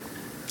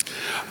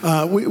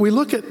We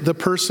look at the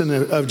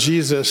person of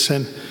Jesus,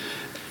 and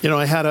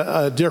I had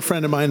a dear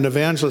friend of mine, an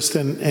evangelist,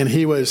 and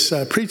he was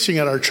preaching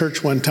at our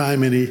church one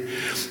time, and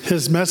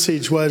his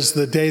message was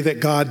the day that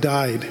God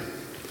died.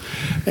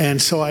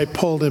 And so I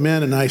pulled him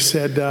in, and I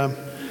said,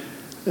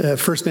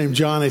 first name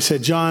John, I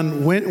said,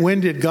 John, when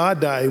did God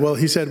die? Well,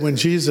 he said, when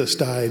Jesus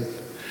died.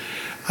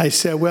 I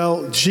said,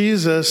 well,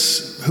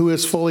 Jesus, who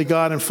is fully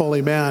God and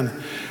fully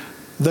man,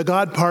 the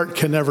God part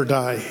can never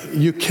die.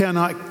 You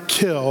cannot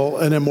kill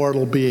an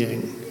immortal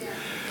being.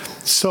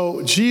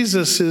 So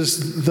Jesus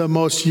is the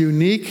most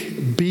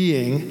unique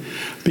being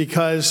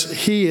because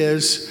he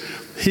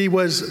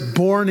was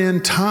born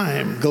in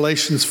time.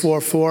 Galatians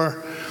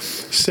 4:4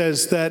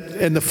 says that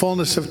in the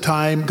fullness of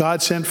time,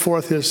 God sent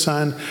forth his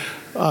son,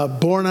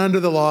 born under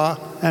the law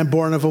and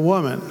born of a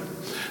woman.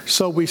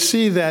 So we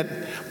see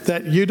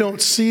that you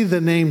don't see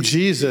the name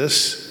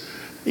Jesus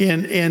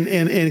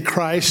in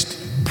Christ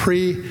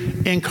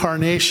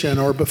pre-incarnation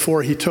or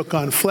before he took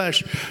on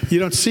flesh. You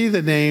don't see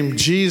the name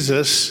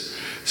Jesus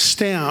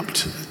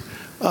stamped,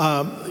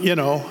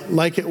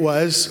 like it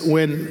was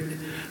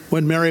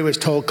when Mary was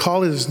told,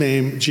 call his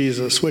name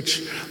Jesus,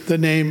 which the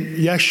name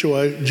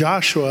Yeshua,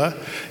 Joshua,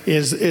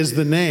 is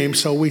the name.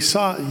 So we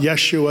saw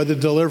Yeshua, the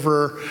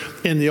deliverer,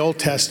 in the Old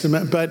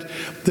Testament, but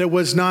there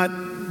was not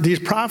these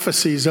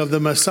prophecies of the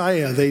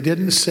Messiah. They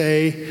didn't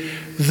say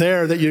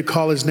there that you'd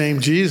call his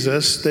name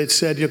Jesus. They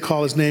said you'd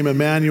call his name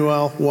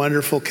Emmanuel,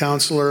 Wonderful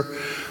Counselor.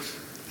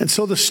 And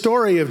so the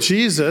story of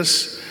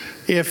Jesus,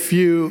 if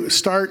you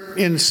start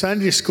in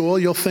Sunday school,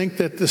 you'll think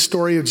that the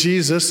story of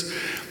Jesus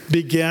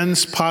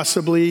begins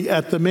possibly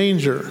at the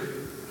manger.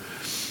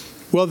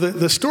 Well,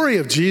 the story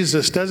of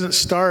Jesus doesn't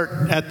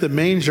start at the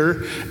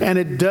manger, and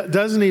it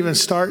doesn't even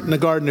start in the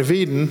Garden of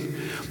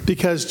Eden,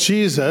 because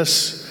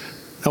Jesus,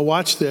 now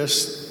watch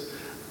this,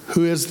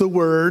 who is the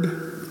Word,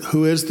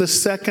 who is the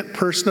second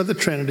person of the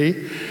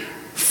Trinity,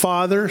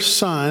 Father,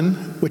 Son,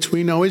 which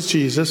we know is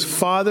Jesus,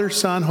 Father,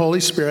 Son, Holy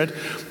Spirit,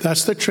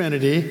 that's the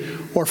Trinity,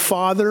 or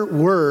Father,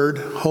 Word,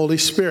 Holy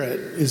Spirit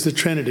is the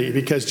Trinity,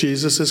 because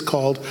Jesus is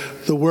called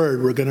the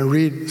Word. We're going to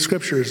read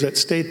scriptures that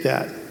state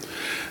that.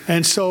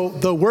 And so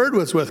the Word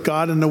was with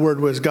God, and the Word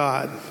was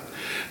God.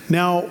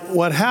 Now,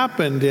 what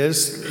happened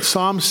is,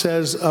 Psalm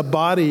says, a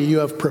body you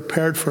have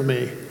prepared for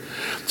me.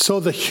 So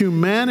the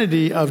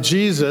humanity of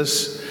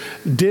Jesus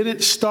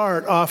didn't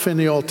start off in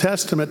the Old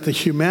Testament. The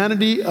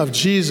humanity of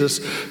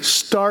Jesus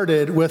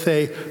started with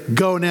a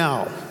go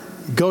now,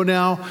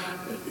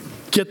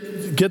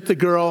 get the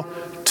girl,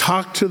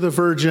 talk to the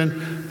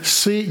virgin,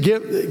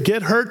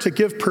 get her to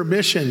give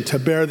permission to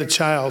bear the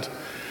child.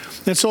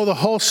 And so the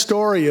whole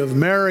story of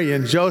Mary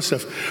and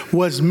Joseph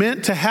was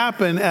meant to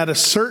happen at a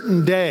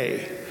certain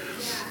day.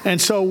 And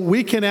so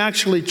we can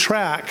actually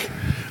track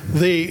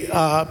the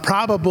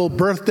probable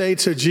birth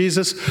dates of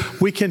Jesus.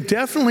 We can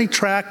definitely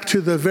track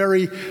to the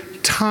very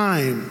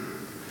time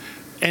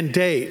and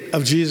date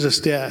of Jesus'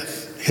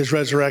 death, his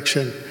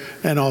resurrection,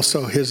 and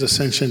also his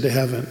ascension to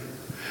heaven.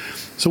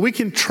 So we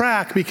can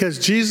track because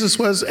Jesus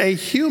was a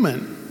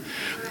human,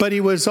 but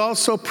he was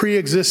also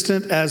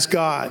pre-existent as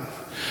God.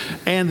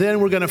 And then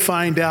we're going to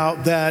find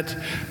out that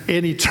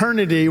in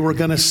eternity, we're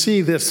going to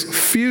see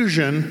this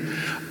fusion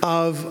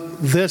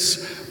of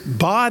this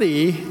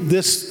body,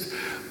 this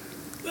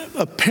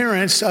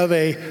appearance of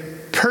a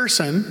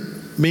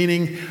person,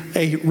 meaning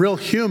a real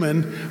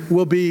human,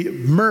 will be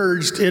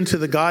merged into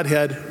the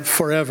Godhead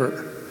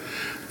forever.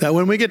 That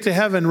when we get to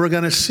heaven, we're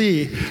going to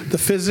see the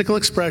physical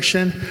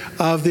expression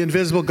of the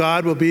invisible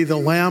God will be the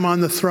Lamb on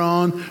the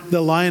throne,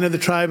 the Lion of the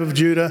tribe of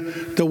Judah,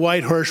 the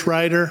white horse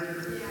rider.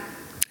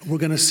 We're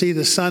going to see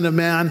the Son of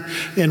Man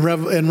in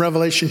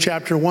Revelation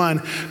chapter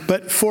 1.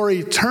 But for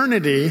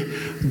eternity,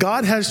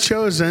 God has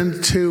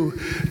chosen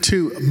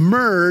to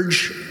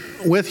merge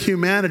with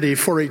humanity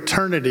for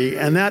eternity,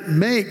 and that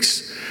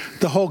makes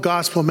the whole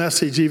gospel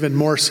message even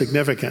more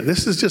significant.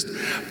 This is just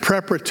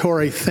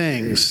preparatory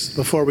things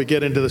before we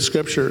get into the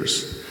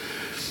scriptures.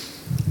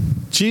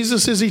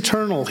 Jesus is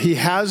eternal. He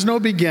has no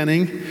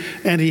beginning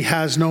and he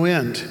has no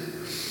end.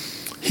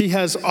 He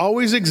has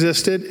always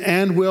existed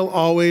and will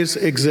always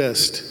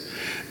exist.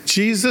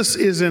 Jesus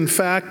is in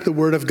fact the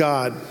Word of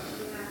God.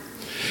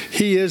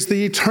 He is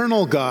the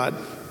eternal God.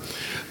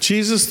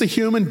 Jesus the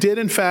human did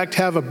in fact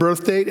have a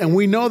birth date, and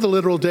we know the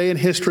literal day in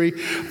history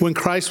when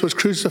Christ was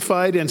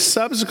crucified and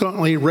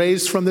subsequently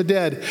raised from the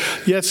dead.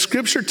 Yet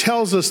Scripture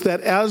tells us that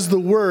as the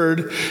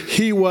Word,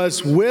 he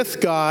was with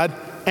God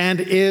and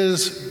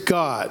is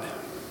God.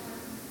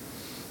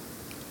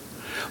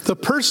 The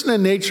person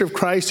and nature of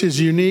Christ is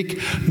unique.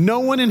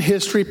 No one in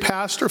history,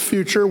 past or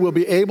future, will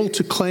be able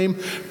to claim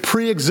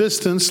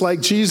pre-existence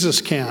like Jesus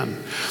can.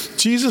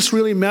 Jesus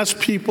really messed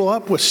people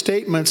up with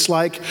statements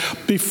like,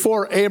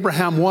 before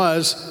Abraham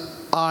was,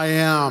 I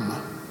am.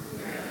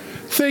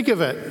 Think of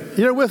it.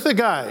 You're with a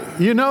guy.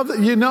 You've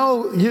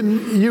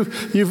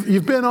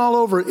been all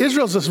over.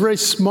 Israel's this very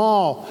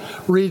small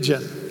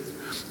region.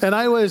 And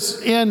I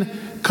was in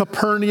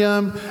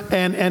Capernaum,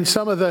 and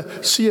some of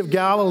the Sea of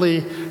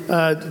Galilee,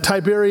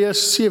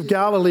 Tiberias, Sea of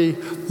Galilee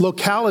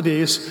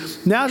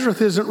localities,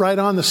 Nazareth isn't right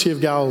on the Sea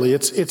of Galilee.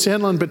 It's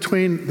inland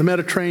between the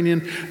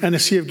Mediterranean and the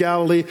Sea of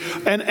Galilee.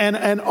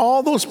 And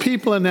all those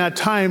people in that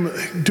time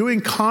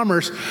doing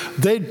commerce,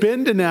 they'd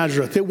been to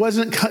Nazareth. It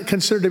wasn't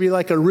considered to be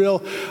like a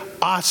real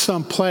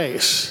awesome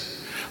place.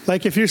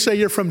 Like if you say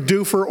you're from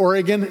Doofer,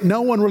 Oregon,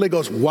 no one really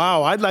goes,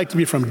 wow, I'd like to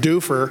be from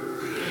Doofer.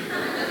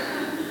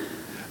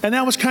 And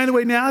that was kind of the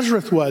way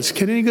Nazareth was.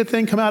 Can any good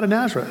thing come out of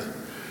Nazareth?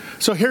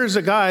 So here's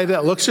a guy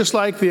that looks just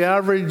like the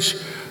average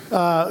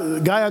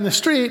guy on the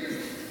street,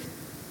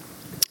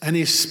 and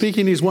he's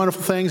speaking these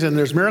wonderful things, and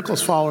there's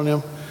miracles following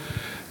him.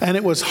 And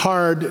it was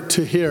hard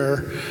to hear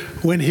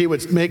when he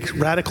would make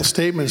radical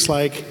statements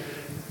like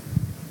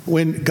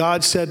when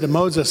God said to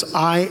Moses,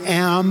 I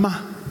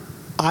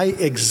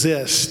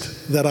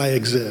exist that I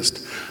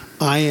exist.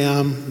 I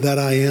am that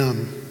I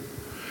am.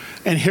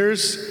 And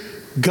here's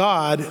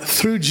God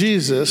through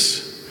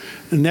Jesus.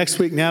 And next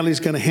week, Natalie's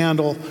going to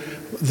handle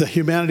the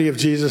humanity of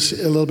Jesus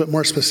a little bit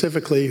more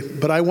specifically,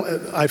 but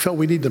I felt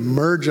we need to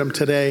merge them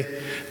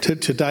today to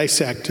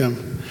dissect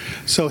them.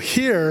 So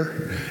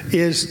here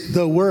is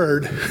the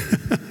Word,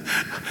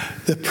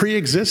 the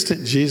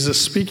pre-existent Jesus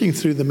speaking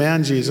through the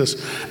man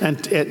Jesus,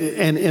 and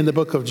in the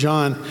book of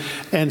John,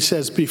 and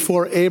says,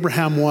 before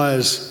Abraham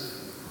was,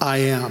 I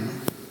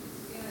am.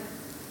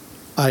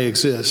 I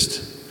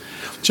exist.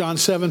 John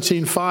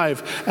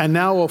 17:5, and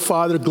now, O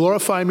Father,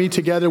 glorify me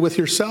together with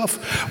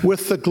yourself,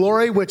 with the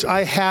glory which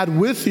I had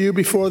with you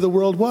before the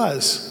world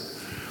was.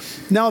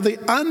 Now, the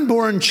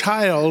unborn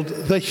child,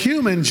 the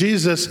human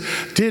Jesus,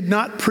 did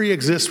not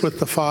pre-exist with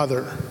the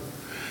Father,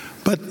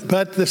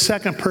 but the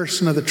second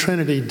person of the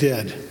Trinity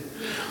did.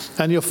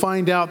 And you'll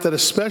find out that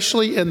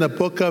especially in the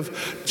book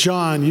of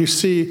John, you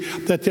see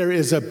that there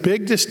is a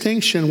big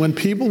distinction when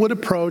people would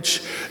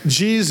approach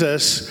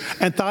Jesus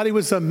and thought he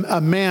was a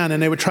man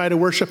and they would try to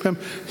worship him,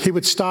 he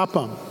would stop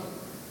them.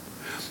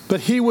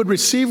 But he would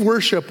receive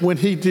worship when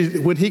he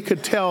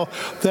could tell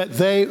that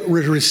they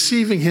were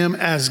receiving him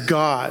as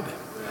God.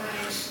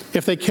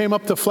 If they came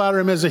up to flatter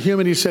him as a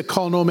human, he said,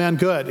 call no man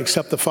good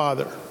except the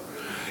Father.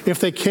 If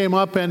they came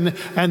up and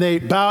they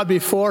bowed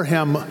before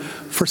him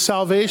for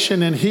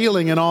salvation and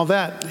healing and all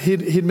that,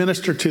 he'd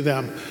minister to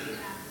them.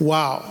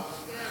 Wow.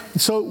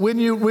 So when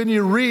you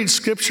read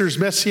scriptures,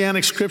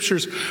 messianic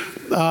scriptures,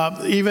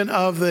 even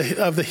of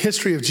the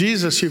history of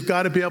Jesus, you've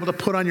got to be able to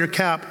put on your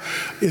cap,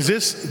 is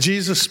this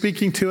Jesus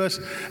speaking to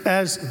us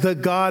as the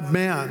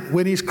God-man?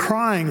 When he's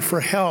crying for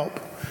help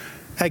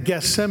at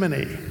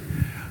Gethsemane,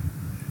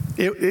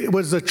 it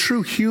was a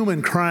true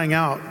human crying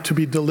out to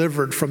be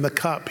delivered from the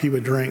cup he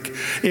would drink.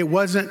 It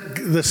wasn't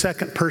the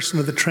second person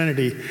of the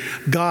Trinity,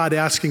 God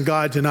asking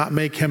God to not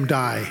make him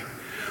die.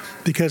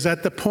 Because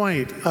at the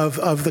point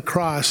of the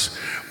cross,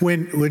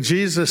 when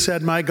Jesus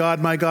said, my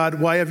God,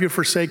 why have you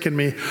forsaken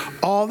me?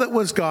 All that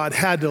was God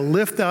had to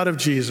lift out of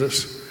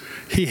Jesus.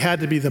 He had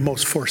to be the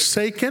most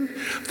forsaken,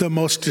 the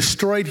most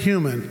destroyed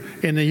human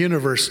in the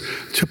universe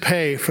to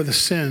pay for the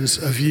sins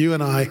of you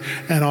and I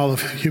and all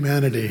of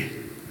humanity.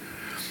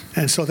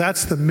 And so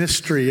that's the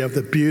mystery of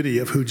the beauty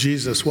of who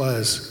Jesus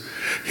was.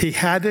 He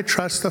had to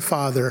trust the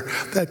Father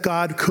that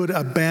God could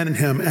abandon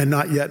him and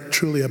not yet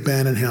truly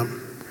abandon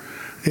him.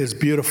 It is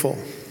beautiful.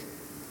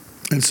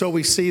 And so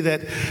we see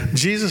that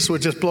Jesus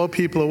would just blow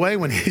people away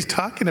when he's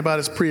talking about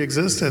his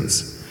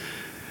pre-existence.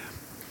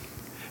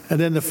 And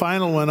then the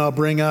final one I'll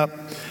bring up,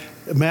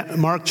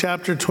 Mark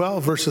chapter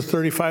 12, verses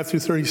 35 through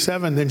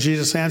 37. Then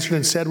Jesus answered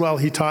and said while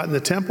he taught in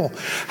the temple,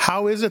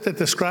 how is it that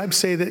the scribes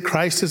say that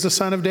Christ is the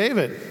son of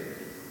David?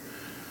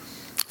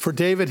 For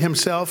David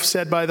himself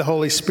said by the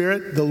Holy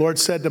Spirit, the Lord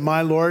said to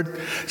my Lord,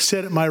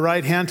 sit at my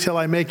right hand till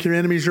I make your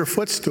enemies your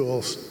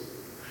footstools.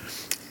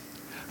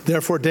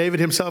 Therefore David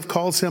himself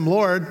calls him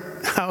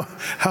Lord.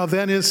 How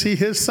then is he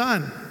his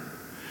son?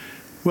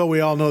 Well,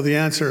 we all know the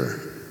answer.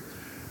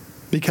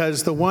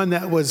 Because the one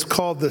that was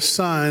called the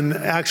Son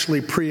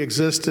actually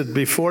pre-existed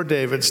before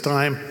David's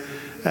time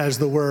as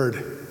the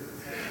Word.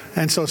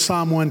 And so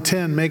Psalm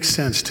 110 makes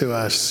sense to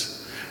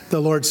us.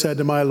 The Lord said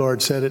to my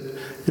Lord, sit at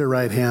your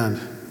right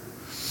hand.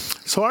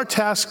 So our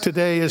task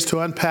today is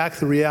to unpack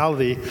the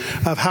reality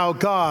of how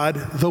God,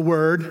 the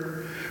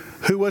Word,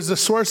 who was the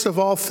source of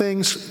all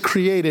things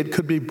created,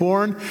 could be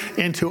born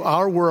into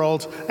our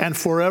world and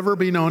forever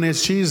be known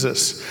as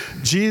Jesus.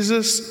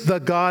 Jesus, the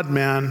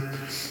God-man.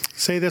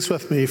 Say this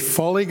with me,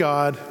 fully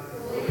God,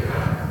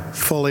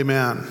 fully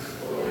man.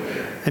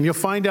 And you'll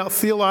find out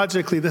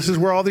theologically, this is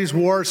where all these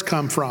wars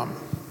come from.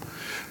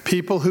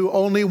 People who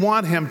only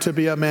want him to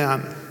be a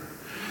man.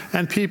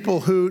 And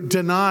people who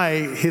deny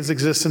his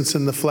existence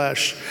in the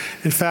flesh.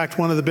 In fact,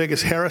 one of the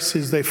biggest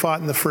heresies they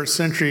fought in the first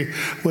century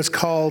was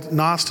called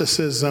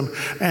Gnosticism.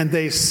 And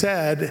they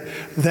said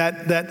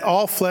that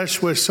all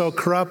flesh was so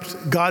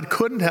corrupt, God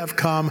couldn't have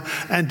come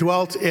and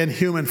dwelt in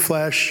human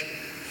flesh.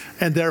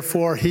 And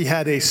therefore, he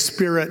had a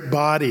spirit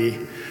body.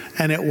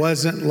 And it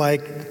wasn't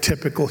like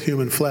typical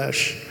human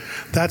flesh.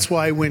 That's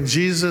why when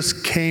Jesus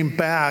came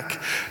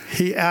back,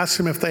 he asked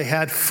them if they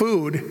had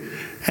food.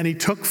 and he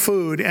took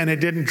food and it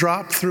didn't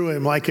drop through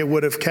him like it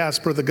would have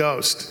Casper the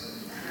Ghost.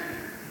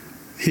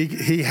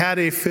 He had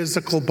a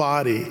physical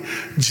body.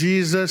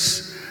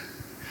 Jesus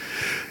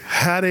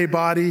had a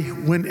body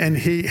and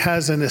he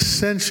has an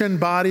ascension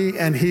body,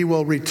 and he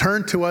will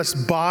return to us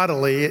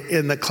bodily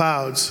in the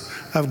clouds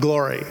of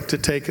glory to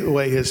take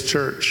away his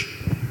church.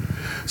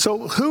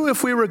 So who,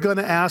 if we were going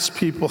to ask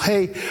people,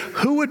 hey,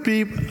 who would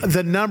be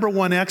the number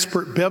one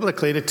expert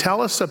biblically to tell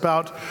us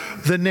about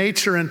the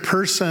nature and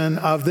person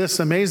of this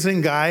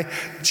amazing guy,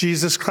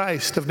 Jesus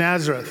Christ of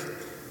Nazareth?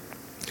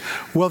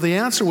 Well, the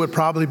answer would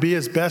probably be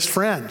his best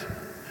friend.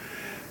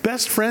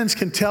 Best friends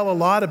can tell a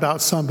lot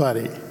about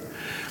somebody.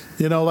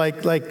 You know,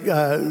 like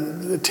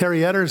Terry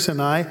Edders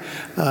and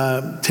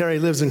I, Terry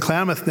lives in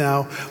Klamath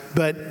now,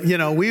 but, you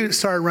know, we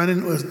started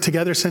running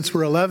together since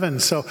we're 11.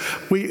 So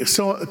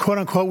quote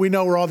unquote, we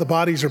know where all the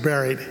bodies are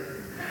buried.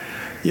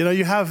 You know,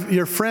 you have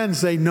your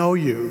friends, they know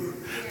you.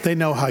 They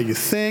know how you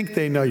think.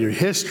 They know your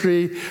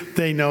history.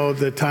 They know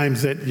the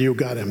times that you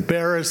got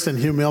embarrassed and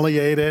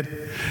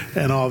humiliated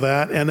and all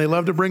that. And they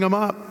love to bring them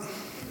up.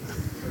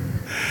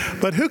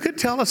 But who could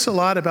tell us a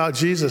lot about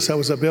Jesus that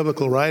was a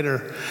biblical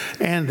writer?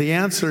 And the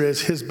answer is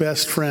his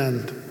best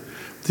friend,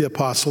 the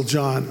Apostle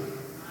John.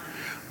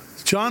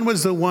 John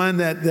was the one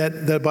that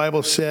the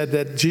Bible said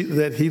that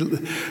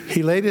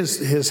he laid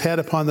his head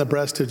upon the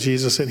breast of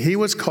Jesus, and he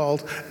was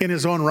called, in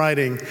his own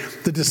writing,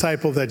 the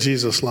disciple that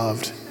Jesus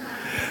loved.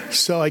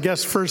 So I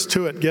guess first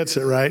to it gets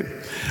it right.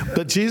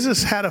 But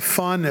Jesus had a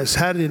fondness,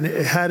 had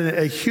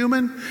a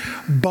human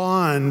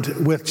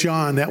bond with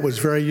John that was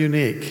very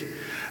unique.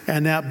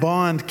 And that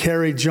bond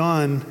carried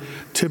John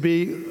to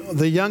be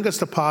the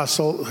youngest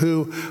apostle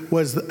who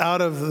was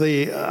out of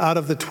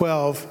the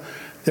 12.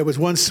 There was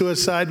one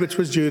suicide, which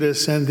was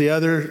Judas, and the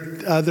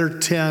other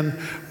 10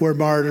 were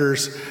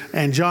martyrs.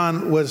 And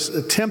John was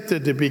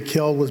attempted to be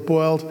killed, was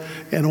boiled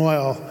in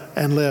oil,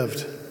 and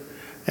lived.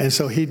 And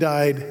so he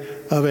died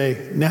of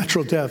a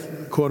natural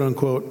death, quote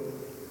unquote.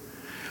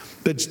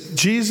 But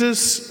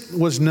Jesus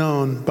was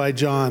known by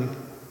John.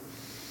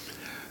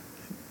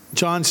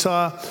 John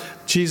saw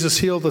Jesus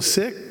heal the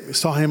sick,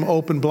 saw him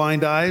open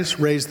blind eyes,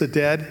 raise the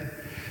dead.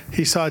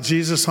 He saw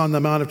Jesus on the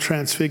Mount of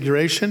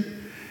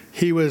Transfiguration.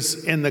 He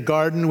was in the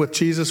garden with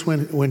Jesus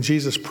when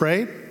Jesus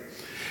prayed.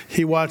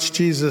 He watched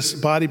Jesus'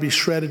 body be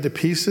shredded to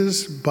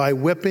pieces by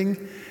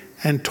whipping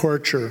and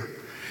torture.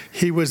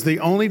 He was the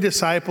only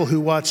disciple who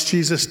watched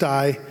Jesus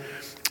die,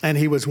 and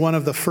he was one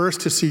of the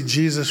first to see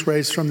Jesus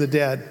raised from the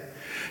dead.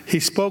 He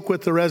spoke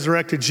with the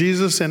resurrected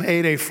Jesus and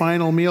ate a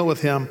final meal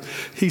with him.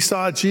 He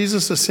saw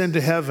Jesus ascend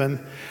to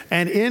heaven,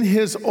 and in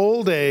his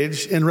old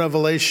age, in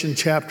Revelation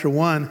chapter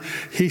 1,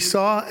 he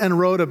saw and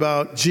wrote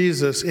about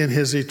Jesus in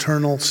his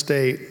eternal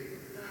state.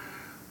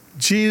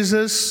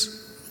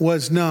 Jesus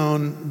was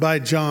known by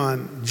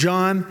John.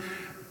 John's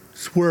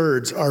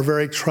words are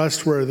very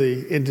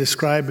trustworthy in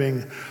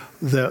describing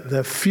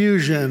the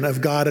fusion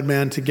of God and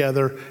man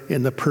together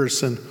in the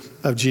person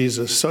of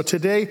Jesus. So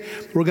today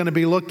we're going to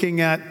be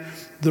looking at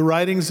the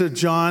writings of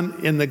John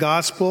in the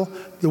gospel,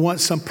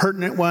 some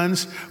pertinent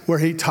ones where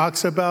he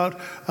talks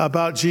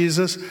about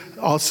Jesus.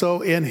 Also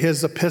in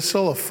his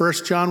epistle of 1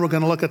 John, we're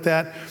going to look at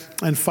that.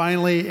 And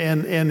finally,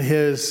 in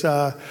his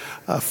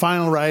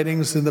final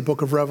writings in the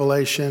book of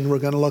Revelation, we're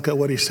going to look at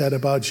what he said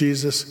about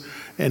Jesus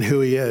and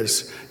who he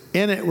is.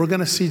 In it, we're going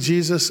to see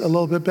Jesus a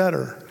little bit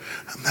better.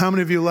 How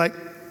many of you like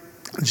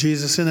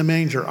Jesus in a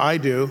manger? I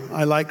do.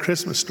 I like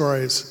Christmas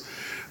stories.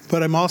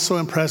 But I'm also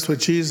impressed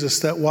with Jesus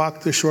that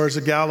walked the shores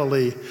of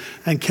Galilee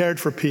and cared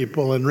for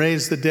people and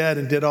raised the dead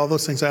and did all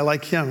those things. I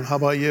like him. How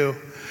about you?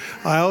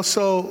 I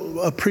also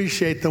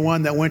appreciate the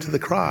one that went to the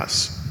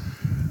cross.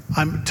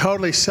 I'm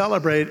totally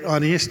celebrate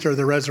on Easter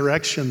the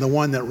resurrection, the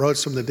one that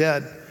rose from the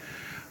dead.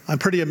 I'm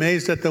pretty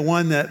amazed at the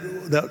one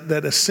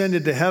that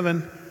ascended to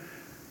heaven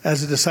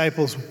as the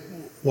disciples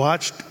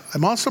watched.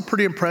 I'm also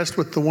pretty impressed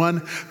with the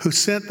one who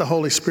sent the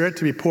Holy Spirit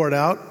to be poured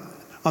out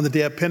on the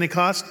day of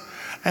Pentecost.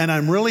 And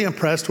I'm really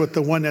impressed with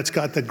the one that's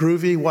got the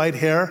groovy white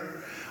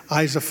hair,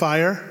 eyes of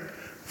fire,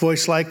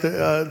 voice like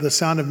the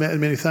sound of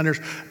many thunders.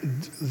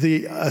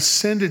 The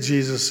ascended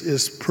Jesus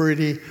is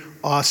pretty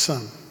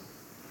awesome.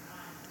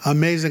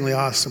 Amazingly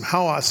awesome.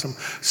 How awesome?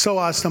 So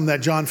awesome that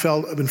John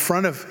fell in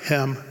front of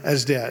him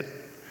as dead.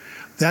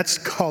 That's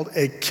called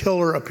a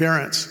killer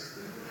appearance.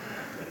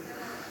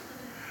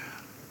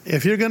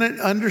 If you're going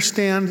to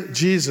understand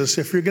Jesus,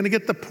 if you're going to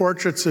get the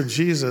portraits of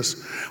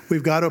Jesus,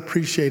 we've got to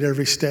appreciate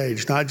every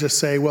stage, not just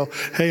say, well,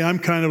 hey, I'm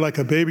kind of like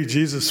a baby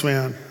Jesus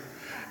fan.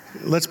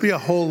 Let's be a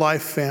whole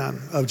life fan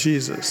of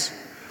Jesus.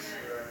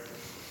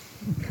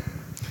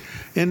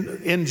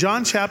 In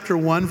John chapter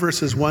 1,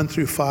 verses 1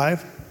 through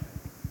 5,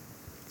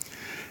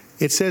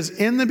 it says,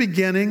 in the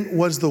beginning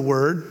was the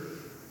Word,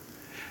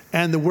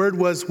 and the Word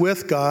was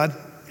with God,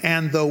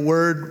 and the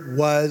Word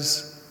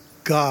was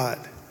God.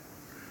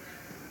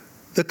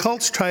 The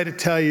cults try to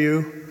tell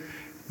you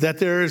that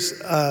there's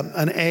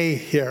an A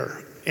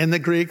here. In the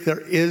Greek,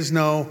 there is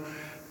no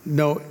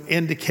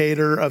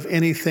indicator of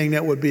anything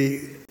that would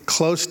be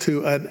close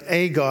to an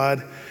A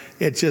God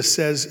It just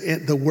says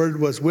the Word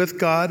was with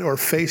God, or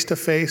face to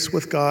face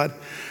with God,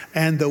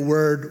 and the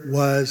Word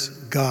was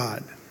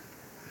God.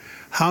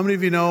 How many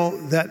of you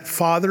know that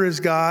Father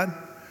is God,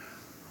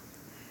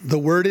 the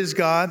Word is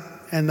God,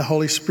 and the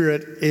Holy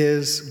Spirit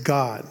is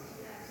God?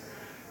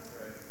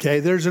 Okay,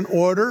 there's an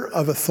order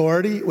of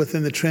authority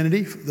within the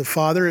Trinity. The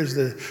Father is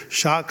the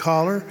shot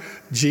caller.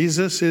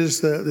 Jesus is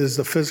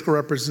the physical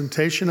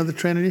representation of the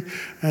Trinity.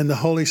 And the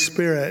Holy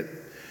Spirit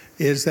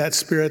is that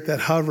Spirit that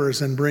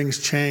hovers and brings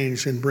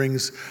change and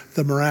brings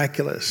the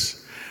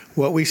miraculous.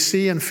 What we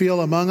see and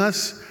feel among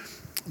us,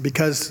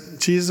 because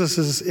Jesus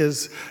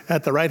is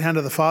at the right hand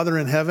of the Father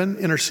in heaven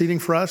interceding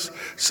for us.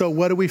 So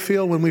what do we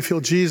feel when we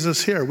feel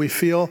Jesus here? We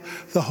feel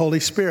the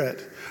Holy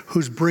Spirit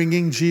who's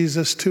bringing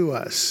Jesus to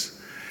us.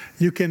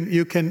 You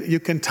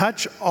can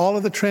touch all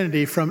of the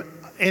Trinity from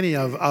any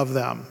of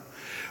them.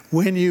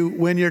 When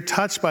you're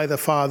touched by the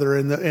Father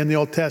in the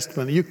Old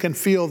Testament, you can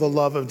feel the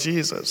love of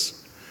Jesus,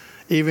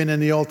 even in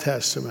the Old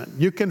Testament.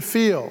 You can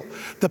feel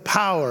the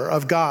power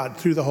of God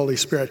through the Holy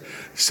Spirit.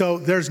 So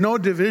there's no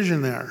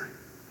division there.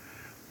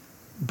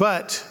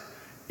 But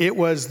it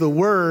was the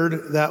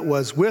Word that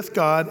was with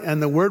God,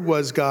 and the Word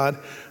was God.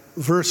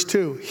 Verse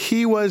 2,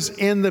 He was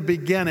in the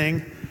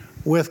beginning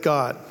with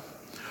God.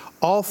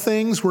 All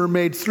things were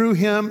made through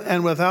Him,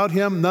 and without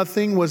Him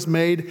nothing was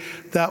made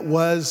that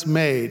was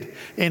made.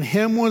 In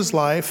Him was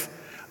life,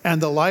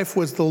 and the life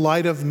was the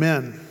light of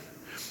men.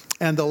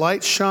 And the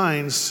light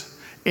shines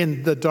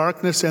in the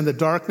darkness, and the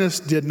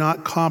darkness did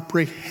not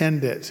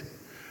comprehend it.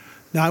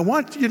 Now I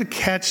want you to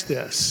catch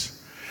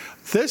this.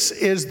 This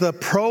is the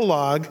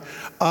prologue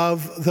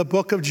of the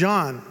book of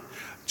John.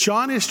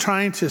 John is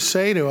trying to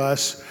say to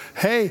us,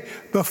 hey,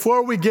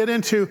 before we get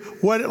into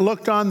what it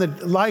looked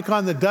like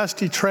on the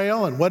dusty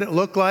trail and what it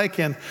looked like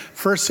in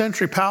first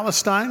century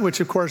Palestine, which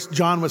of course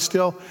John was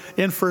still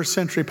in first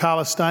century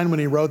Palestine when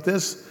he wrote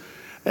this.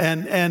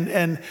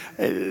 And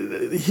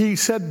he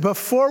said,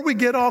 before we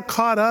get all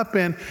caught up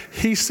in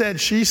he said,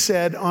 she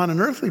said on an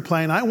earthly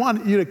plane, I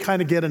want you to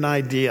kind of get an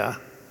idea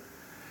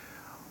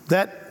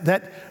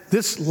that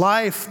this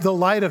life, the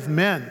light of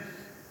men,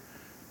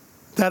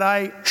 that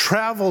I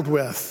traveled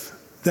with,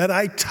 that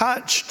I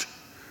touched,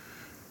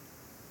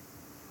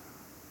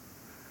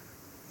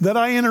 that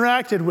I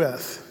interacted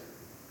with.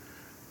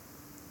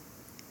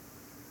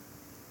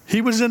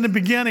 He was in the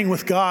beginning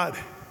with God.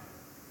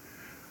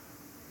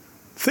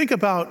 Think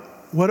about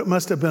what it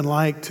must have been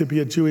like to be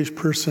a Jewish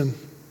person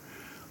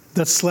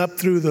that slept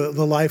through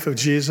the life of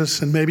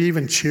Jesus and maybe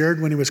even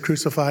cheered when he was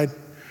crucified.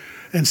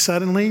 And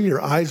suddenly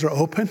your eyes are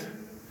open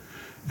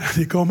and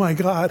you go, oh my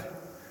God,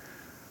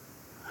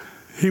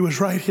 he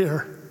was right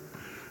here,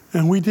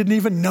 and we didn't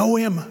even know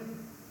him.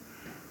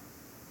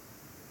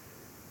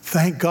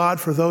 Thank God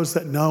for those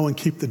that know and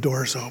keep the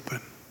doors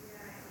open.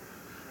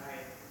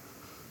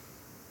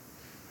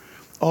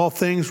 All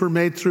things were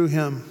made through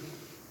him.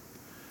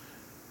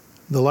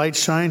 The light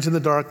shines in the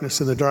darkness,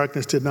 and the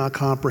darkness did not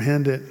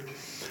comprehend it.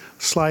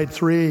 Slide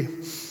 3,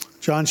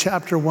 John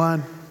chapter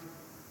 1.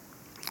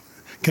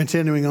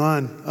 Continuing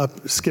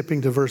on,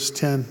 skipping to verse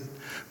 10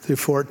 through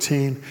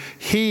 14.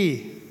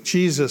 He,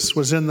 Jesus,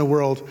 was in the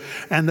world,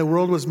 and the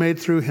world was made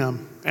through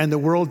him, and the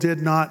world did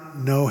not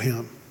know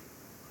him.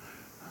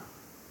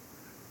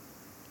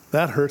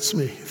 That hurts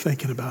me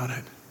thinking about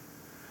it.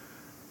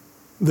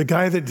 The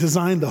guy that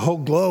designed the whole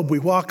globe we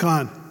walk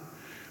on,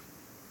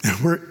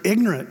 and we're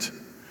ignorant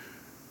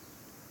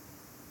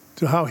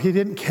to how he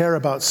didn't care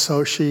about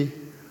socially,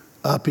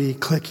 uppy,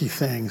 clicky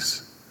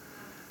things.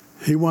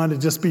 He wanted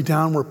to just be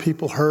down where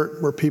people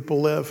hurt, where people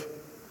live,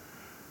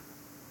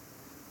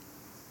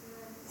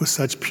 with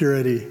such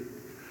purity,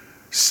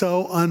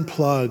 so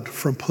unplugged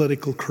from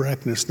political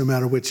correctness, no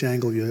matter which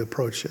angle you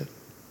approach it.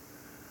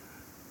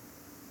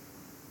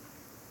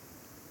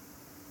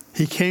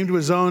 He came to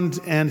his own,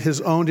 and his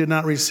own did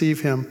not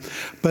receive him.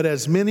 But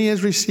as many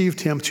as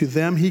received him, to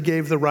them he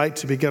gave the right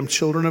to become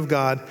children of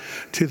God,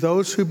 to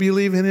those who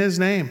believe in his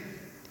name,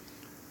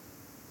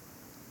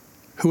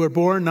 who are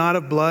born not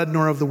of blood,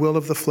 nor of the will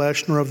of the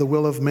flesh, nor of the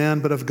will of man,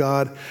 but of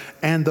God.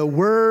 And the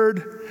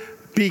Word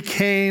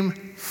became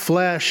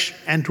flesh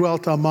and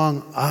dwelt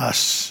among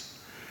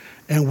us,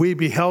 and we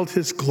beheld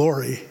his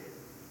glory,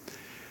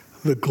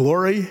 the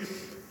glory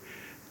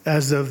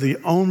as of the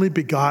only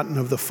begotten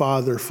of the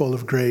Father, full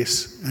of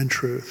grace and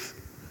truth.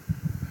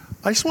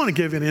 I just want to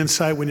give you an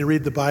insight when you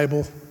read the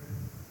Bible.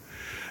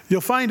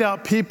 You'll find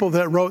out people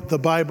that wrote the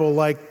Bible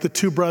like the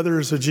two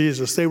brothers of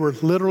Jesus. They were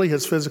literally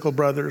his physical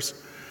brothers,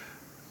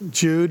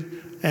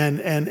 Jude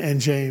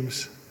and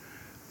James.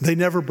 They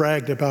never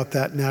bragged about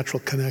that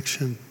natural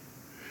connection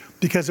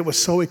because it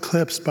was so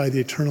eclipsed by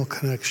the eternal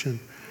connection.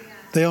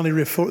 They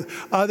only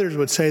others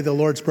would say the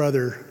Lord's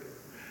brother,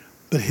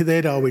 but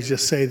they'd always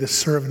just say the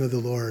servant of the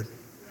Lord.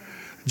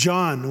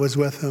 John was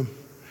with him,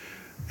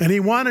 and he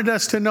wanted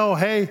us to know,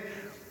 hey,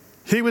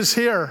 he was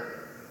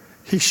here.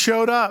 He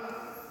showed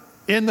up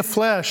in the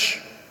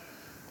flesh.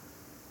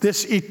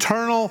 This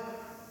eternal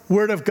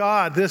Word of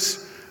God,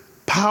 this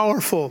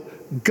powerful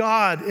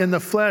God in the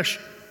flesh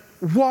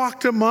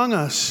walked among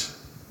us.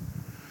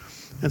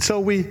 And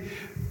so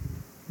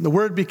the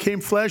Word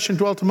became flesh and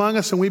dwelt among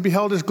us, and we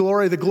beheld his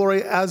glory, the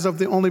glory as of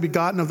the only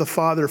begotten of the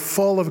Father,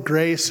 full of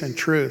grace and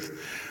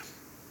truth.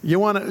 You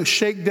want to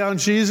shake down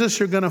Jesus,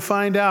 you're going to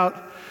find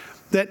out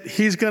that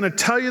he's going to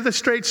tell you the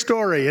straight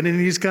story, and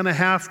he's going to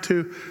have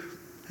to,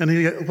 and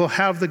he will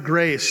have the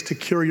grace to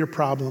cure your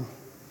problem.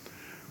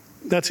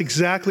 That's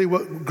exactly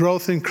what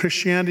growth in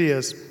Christianity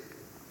is.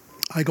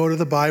 I go to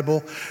the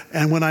Bible,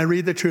 and when I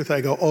read the truth,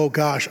 I go, oh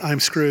gosh, I'm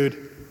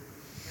screwed.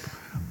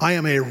 I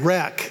am a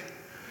wreck.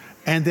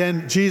 And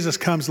then Jesus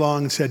comes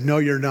along and said, no,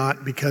 you're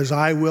not, because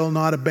I will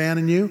not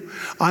abandon you.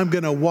 I'm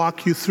going to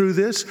walk you through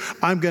this.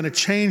 I'm going to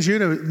change you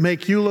to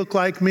make you look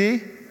like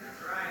me.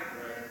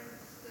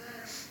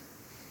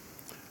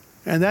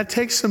 And that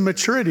takes some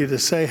maturity to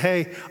say,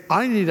 hey,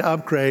 I need to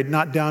upgrade,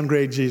 not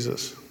downgrade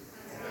Jesus.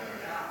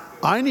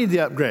 I need the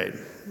upgrade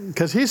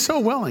because he's so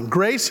willing.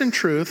 Grace and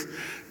truth.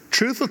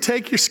 Truth will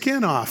take your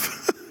skin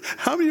off.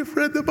 How many have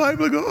read the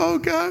Bible and go, oh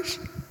gosh?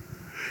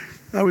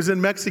 I was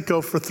in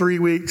Mexico for 3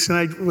 weeks and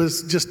I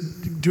was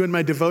just doing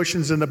my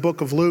devotions in the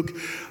book of Luke.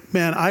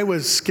 Man, I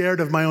was scared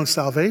of my own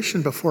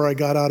salvation before I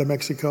got out of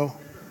Mexico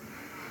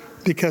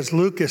because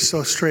Luke is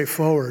so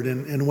straightforward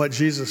in what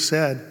Jesus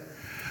said.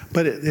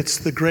 But it's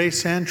the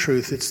grace and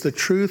truth. It's the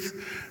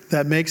truth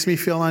that makes me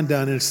feel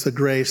undone. And it's the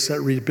grace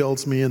that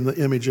rebuilds me in the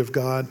image of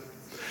God.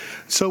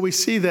 So we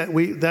see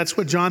that's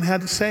what John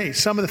had to say.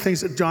 Some of the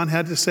things that John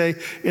had to say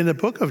in the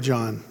book of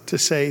John, to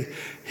say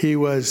he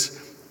was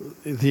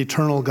the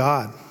eternal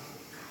God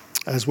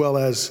as well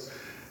as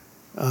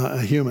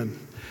a human.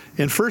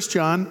 In 1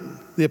 John,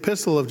 the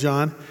epistle of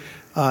John,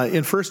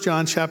 in 1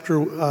 John chapter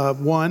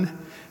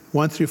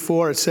 1 through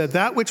 4, it said,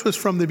 that which was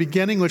from the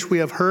beginning, which we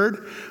have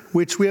heard,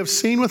 which we have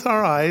seen with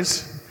our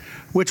eyes,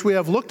 which we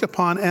have looked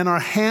upon, and our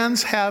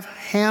hands have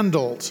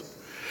handled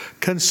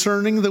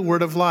concerning the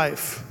word of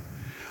life.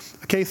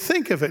 Okay,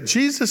 think of it.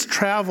 Jesus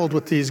traveled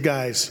with these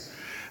guys.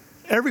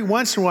 Every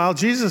once in a while,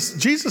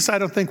 Jesus, I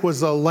don't think,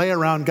 was a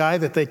lay-around guy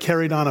that they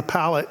carried on a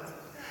pallet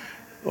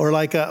or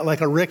like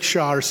a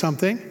rickshaw or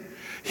something.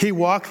 He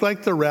walked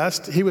like the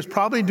rest. He was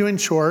probably doing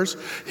chores.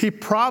 He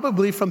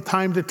probably from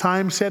time to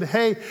time said,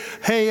 hey,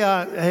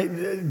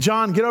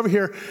 John, get over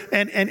here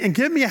and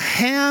give me a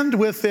hand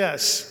with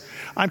this.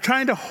 I'm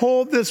trying to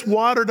hold this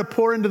water to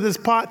pour into this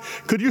pot.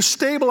 Could you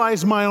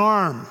stabilize my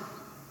arm?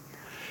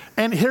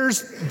 And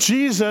here's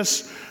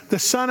Jesus, the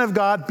Son of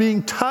God,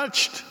 being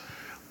touched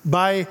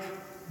by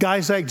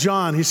guys like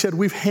John. He said,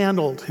 we've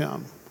handled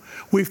him.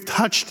 We've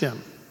touched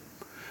him.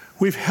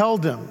 We've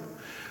held him.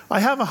 I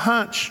have a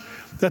hunch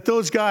that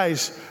those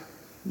guys,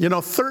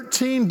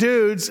 13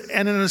 dudes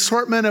and an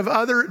assortment of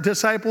other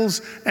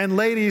disciples and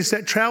ladies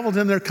that traveled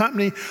in their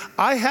company,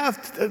 I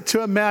have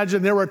to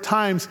imagine there were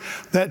times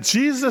that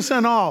Jesus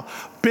and all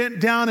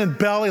bent down and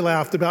belly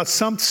laughed about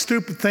some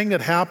stupid thing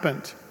that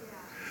happened.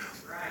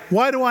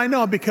 Why do I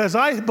know? Because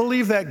I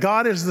believe that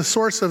God is the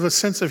source of a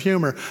sense of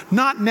humor.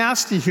 Not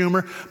nasty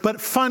humor,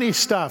 but funny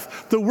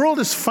stuff. The world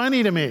is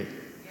funny to me.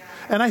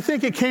 And I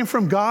think it came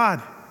from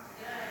God.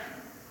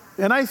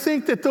 And I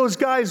think that those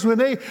guys, when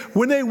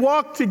they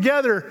walked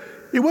together,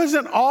 it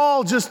wasn't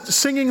all just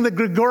singing the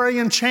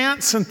Gregorian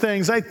chants and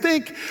things. I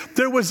think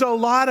there was a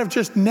lot of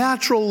just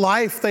natural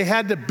life. They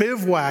had to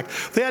bivouac.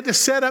 They had to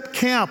set up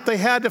camp. They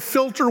had to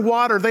filter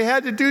water. They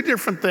had to do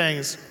different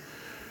things.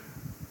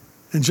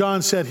 And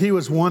John said he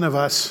was one of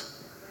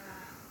us.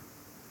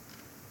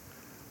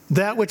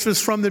 That which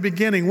was from the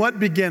beginning.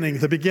 What beginning?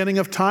 The beginning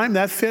of time.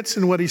 That fits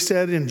in what he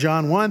said in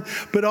John 1.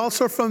 But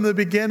also from the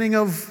beginning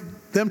of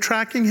them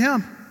tracking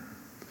him.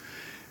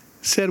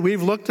 Said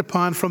we've looked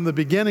upon from the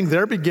beginning.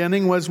 Their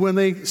beginning was when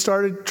they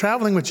started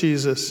traveling with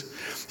Jesus.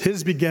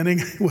 His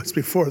beginning was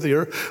before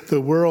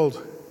the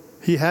world.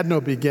 He had no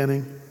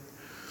beginning.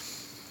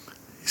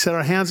 He said,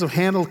 our hands have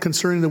handled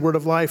concerning the word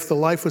of life. The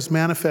life was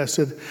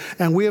manifested.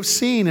 And we have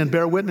seen and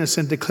bear witness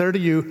and declare to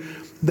you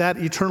that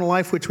eternal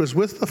life which was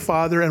with the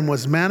Father and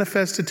was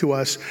manifested to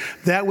us.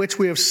 That which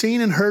we have seen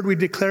and heard we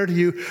declare to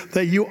you,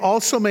 that you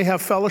also may have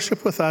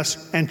fellowship with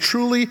us. And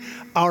truly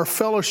our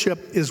fellowship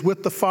is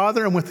with the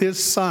Father and with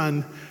his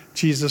Son,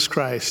 Jesus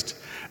Christ.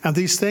 And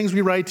these things we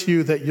write to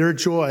you that your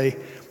joy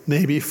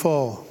may be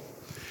full.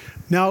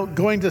 Now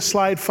going to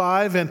slide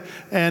 5,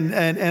 and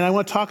I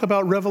want to talk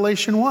about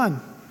Revelation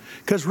 1.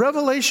 Because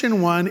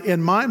Revelation 1,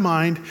 in my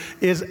mind,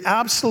 is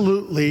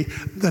absolutely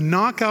the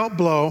knockout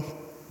blow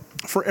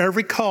for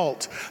every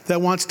cult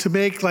that wants to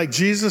make like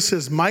Jesus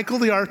is Michael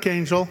the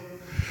Archangel,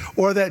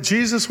 or that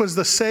Jesus was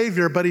the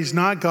Savior, but he's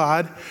not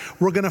God.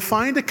 We're going to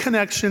find a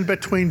connection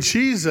between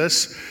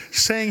Jesus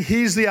saying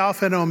he's the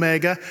Alpha and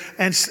Omega,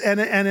 and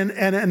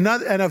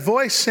a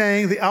voice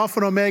saying the Alpha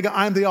and Omega,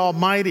 I'm the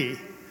Almighty.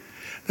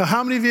 Now,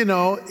 how many of you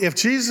know if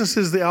Jesus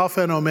is the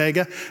Alpha and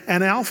Omega,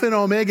 and Alpha and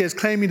Omega is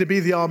claiming to be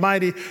the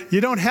Almighty, you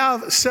don't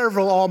have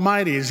several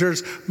Almighties.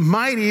 There's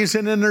mighties,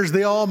 and then there's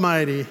the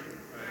Almighty.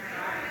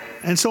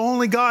 And so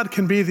only God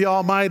can be the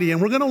Almighty.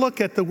 And we're going to look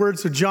at the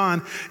words of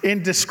John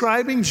in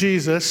describing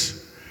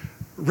Jesus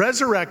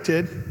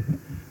resurrected,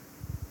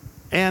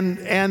 and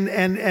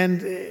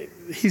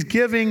he's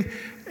giving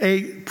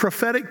a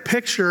prophetic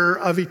picture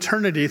of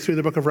eternity through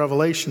the book of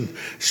Revelation,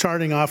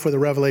 starting off with the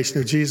revelation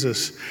of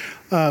Jesus.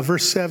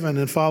 Verse 7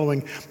 and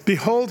following,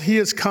 behold, he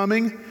is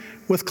coming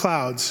with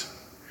clouds,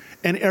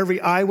 and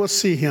every eye will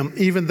see him,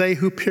 even they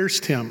who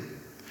pierced him.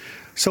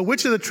 So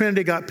which of the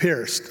Trinity got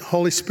pierced?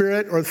 Holy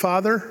Spirit or the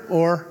Father?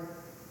 Or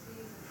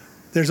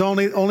there's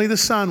only the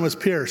Son was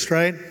pierced,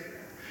 right?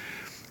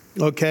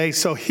 Okay,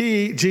 so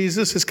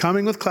Jesus, is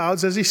coming with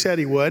clouds as he said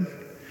he would.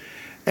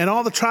 And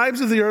all the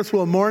tribes of the earth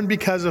will mourn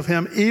because of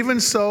him. Even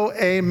so,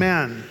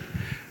 amen.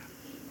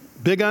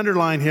 Big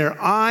underline here.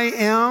 I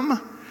am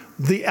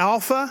the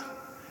Alpha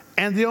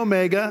and the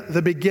Omega,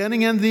 the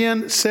beginning and the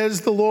end,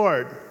 says the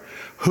Lord,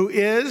 who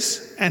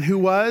is and who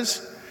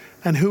was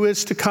and who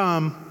is to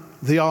come,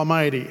 the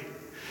Almighty.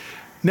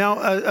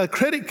 Now, a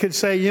critic could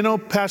say,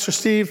 Pastor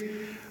Steve,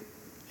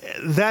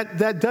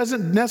 that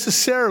doesn't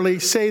necessarily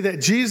say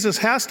that Jesus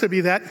has to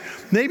be that.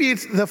 Maybe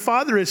the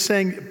Father is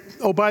saying,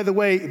 oh, by the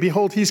way,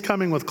 behold, he's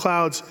coming with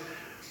clouds.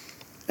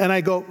 And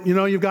I go,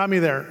 you've got me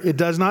there. It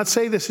does not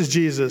say this is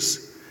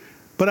Jesus.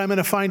 But I'm going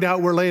to find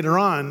out where later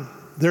on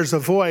there's a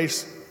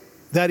voice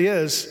that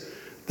is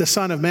the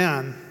Son of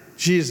Man,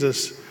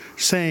 Jesus,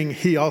 saying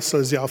he also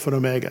is the Alpha and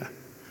Omega.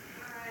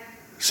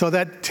 So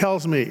that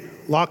tells me,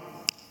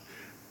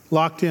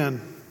 locked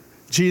in,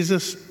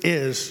 Jesus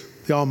is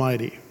the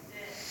Almighty.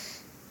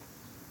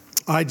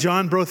 I,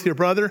 John, both your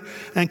brother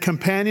and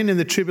companion in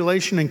the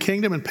tribulation and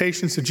kingdom and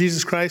patience of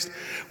Jesus Christ,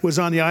 was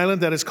on the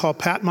island that is called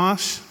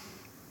Patmos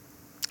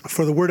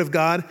for the word of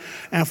God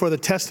and for the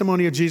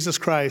testimony of Jesus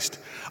Christ.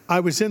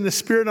 I was in the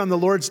Spirit on the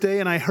Lord's day,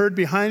 and I heard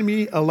behind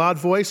me a loud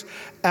voice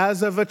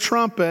as of a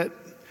trumpet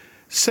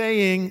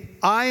saying,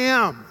 I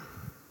am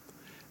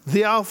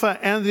the Alpha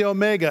and the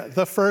Omega,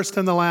 the first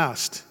and the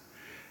last.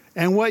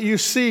 And what you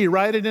see,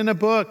 write it in a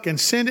book and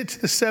send it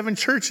to the 7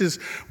 churches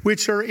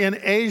which are in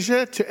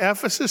Asia, to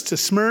Ephesus, to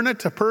Smyrna,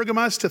 to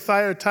Pergamos, to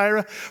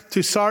Thyatira,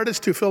 to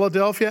Sardis, to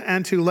Philadelphia,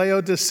 and to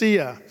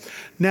Laodicea.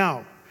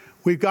 Now,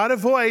 we've got a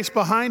voice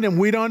behind him.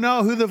 We don't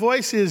know who the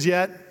voice is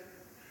yet.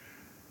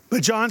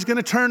 But John's going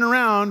to turn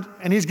around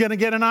and he's going to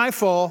get an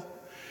eyeful.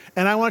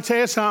 And I want to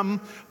tell you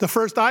something. The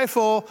first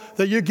eyeful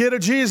that you get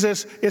of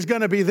Jesus is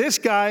going to be this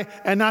guy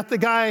and not the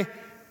guy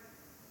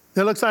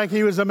that looks like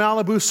he was a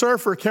Malibu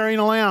surfer carrying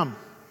a lamb.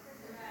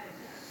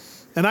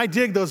 And I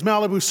dig those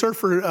Malibu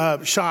surfer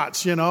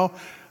shots,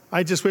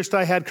 I just wished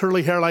I had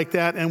curly hair like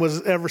that and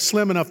was ever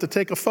slim enough to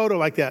take a photo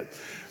like that.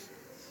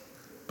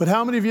 But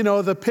how many of you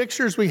know the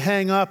pictures we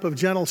hang up of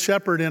Gentle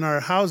Shepherd in our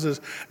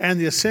houses and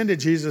the ascended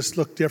Jesus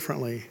look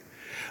differently?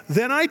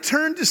 Then I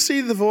turned to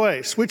see the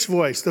voice. Which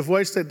voice? The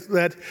voice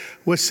that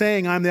was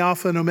saying, I'm the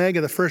Alpha and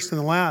Omega, the first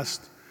and the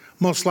last.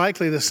 Most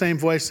likely the same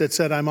voice that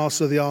said, I'm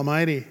also the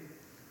Almighty.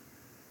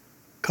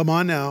 Come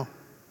on now.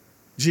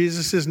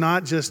 Jesus is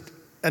not just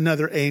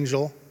another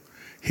angel.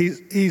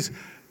 He's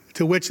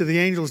to which of the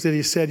angels did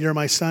he said, you're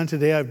my son,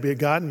 today I've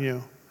begotten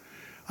you.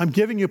 I'm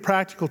giving you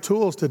practical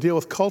tools to deal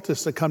with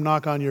cultists that come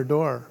knock on your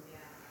door.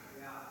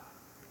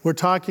 We're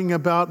talking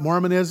about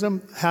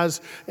Mormonism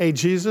has a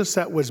Jesus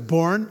that was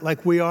born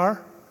like we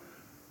are,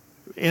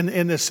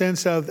 in the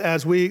sense of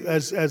as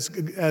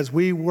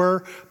we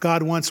were,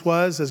 God once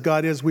was, as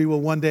God is, we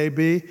will one day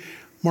be.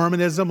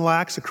 Mormonism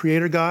lacks a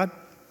creator God.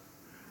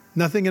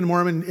 Nothing in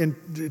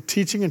Mormon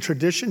teaching and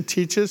tradition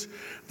teaches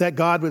that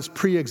God was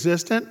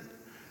pre-existent.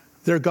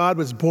 Their God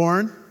was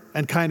born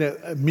and kind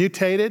of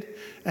mutated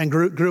and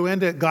grew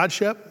into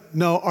godship.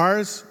 No,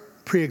 ours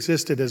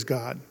pre-existed as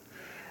God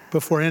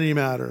before any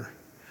matter.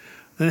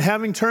 And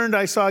having turned,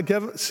 I saw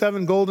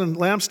 7 golden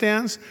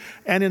lampstands,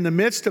 and in the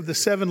midst of the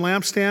 7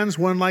 lampstands,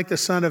 one like the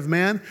Son of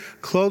Man,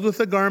 clothed with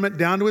a garment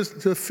down to his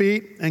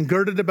feet, and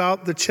girded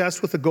about the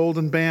chest with a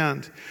golden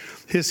band.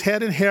 His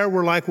head and hair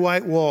were like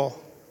white wool,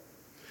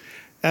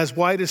 as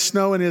white as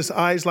snow, and his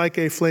eyes like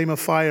a flame of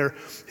fire.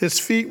 His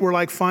feet were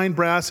like fine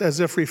brass, as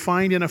if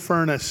refined in a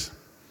furnace.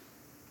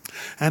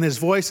 And his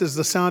voice is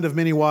the sound of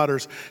many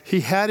waters.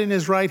 He had in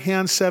his right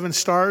hand 7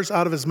 stars.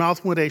 Out of his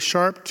mouth went a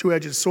sharp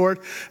 2-edged sword,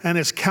 and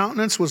his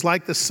countenance was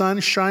like the sun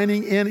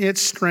shining in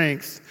its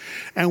strength.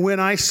 And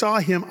when I saw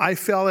him, I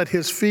fell at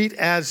his feet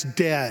as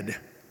dead.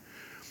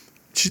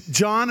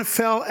 John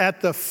fell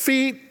at the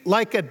feet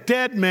like a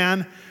dead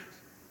man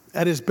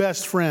at his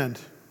best friend,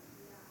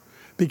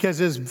 because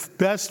his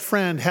best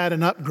friend had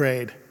an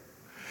upgrade.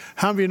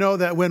 How many of you know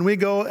that when we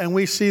go and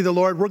we see the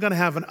Lord, we're going to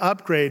have an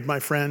upgrade, my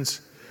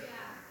friends?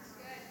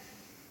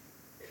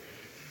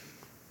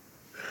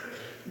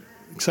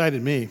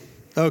 Excited me.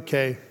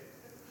 Okay.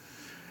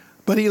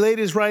 But he laid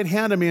his right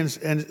hand on me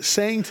and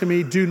saying to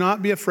me, do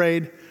not be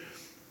afraid.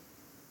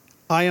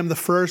 I am the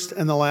first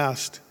and the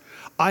last.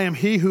 I am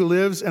he who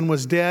lives and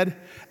was dead,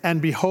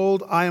 and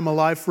behold, I am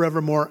alive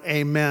forevermore.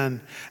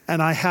 Amen.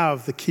 And I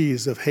have the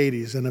keys of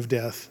Hades and of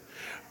death.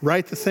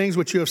 Write the things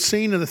which you have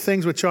seen, and the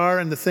things which are,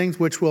 and the things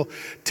which will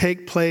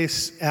take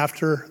place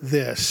after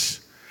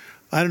this.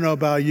 I don't know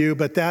about you,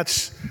 but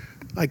that's,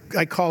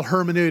 I call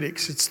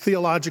hermeneutics. It's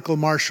theological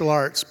martial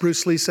arts.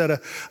 Bruce Lee said a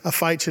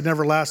fight should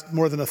never last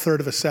more than a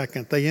third of a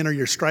second. They enter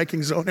your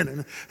striking zone,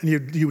 and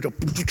you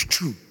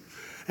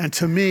And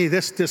to me,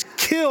 this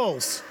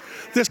kills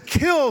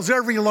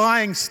every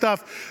lying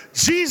stuff.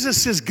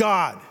 Jesus is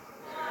God.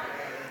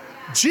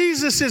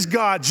 Jesus is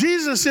God.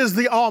 Jesus is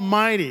the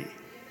Almighty.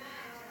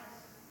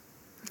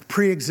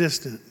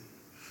 Pre-existent.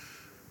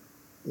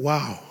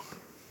 Wow.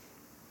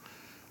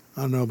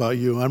 I don't know about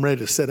you. I'm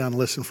ready to sit down and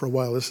listen for a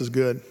while. This is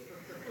good.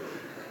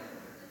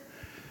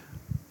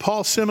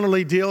 Paul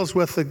similarly deals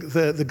with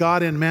the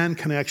God and man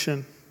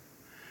connection.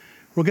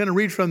 We're going to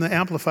read from the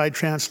Amplified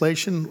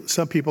Translation.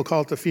 Some people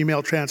call it the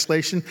female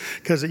translation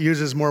because it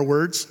uses more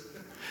words.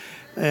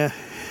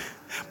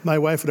 My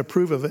wife would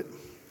approve of it.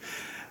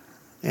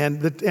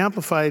 And the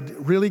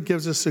Amplified really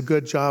gives us a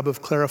good job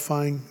of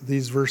clarifying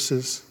these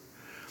verses.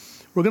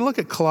 We're going to look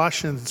at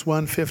Colossians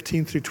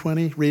 1:15 through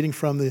 20, reading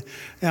from the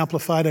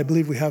Amplified. I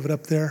believe we have it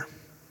up there.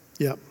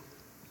 Yep.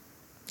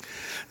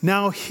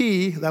 Now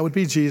he, that would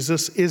be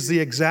Jesus, is the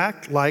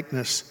exact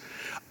likeness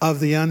of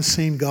the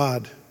unseen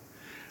God,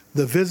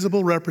 the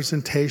visible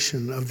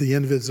representation of the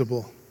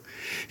invisible.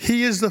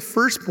 He is the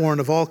firstborn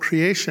of all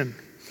creation,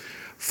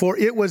 for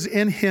it was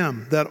in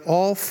him that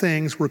all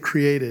things were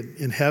created,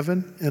 in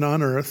heaven and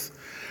on earth,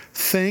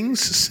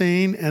 things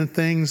seen and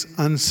things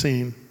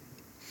unseen.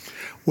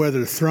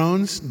 Whether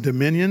thrones,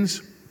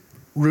 dominions,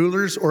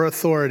 rulers, or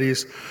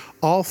authorities,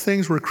 all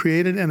things were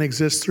created and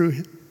exist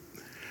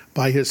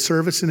by his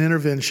service and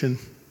intervention,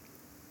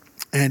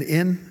 and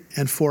in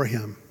and for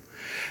him.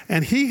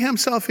 And he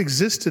himself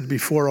existed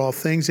before all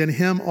things. In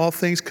him all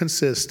things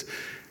consist,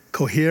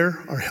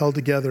 cohere, are held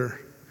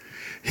together.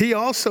 He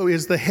also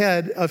is the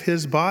head of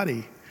his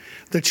body,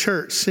 the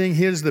church, seeing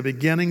he is the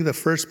beginning, the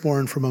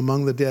firstborn from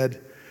among the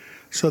dead,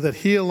 so that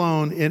he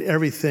alone in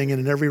everything and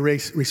in every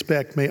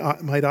respect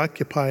might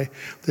occupy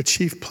the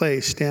chief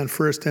place, stand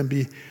first, and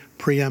be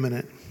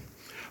preeminent.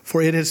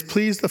 For it has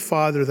pleased the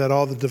Father that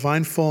all the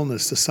divine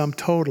fullness, the sum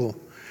total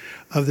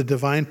of the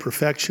divine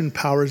perfection,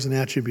 powers, and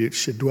attributes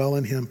should dwell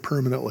in him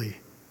permanently.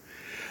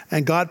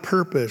 And God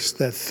purposed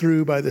that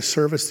through, by the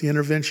service, the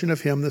intervention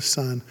of him, the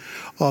Son,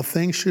 all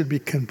things should be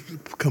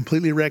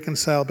completely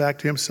reconciled back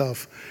to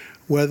himself,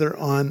 whether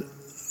on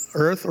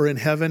earth or in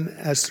heaven,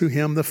 as through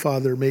him the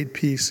Father made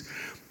peace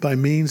by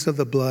means of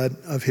the blood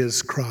of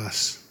his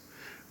cross.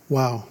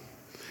 Wow.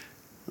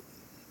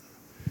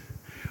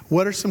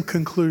 What are some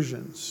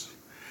conclusions?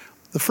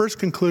 The first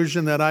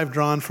conclusion that I've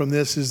drawn from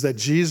this is that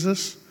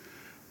Jesus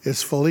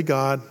is fully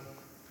God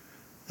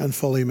and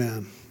fully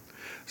man.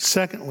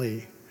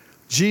 Secondly,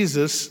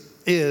 Jesus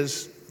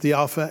is the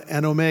Alpha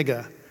and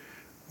Omega,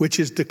 which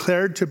is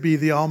declared to be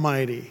the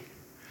Almighty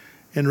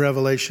in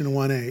Revelation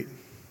 1:8.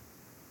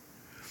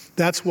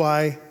 That's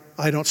why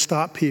I don't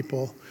stop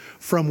people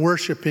from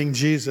worshiping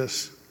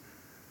Jesus,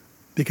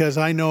 because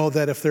I know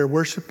that if they're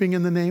worshiping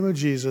in the name of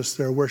Jesus,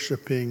 they're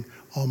worshiping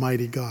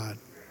Almighty God.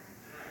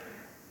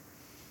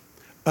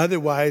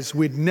 Otherwise,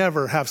 we'd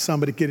never have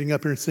somebody getting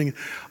up here and singing,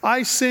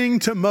 I sing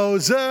to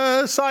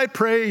Moses, I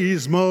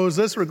praise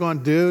Moses. We're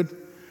going, dude,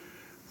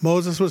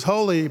 Moses was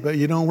holy, but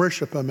you don't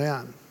worship a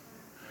man.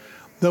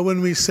 Though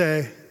when we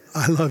say,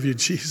 I love you,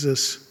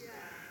 Jesus,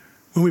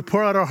 when we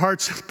pour out our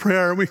hearts in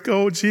prayer and we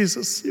go, oh,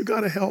 Jesus, you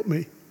got to help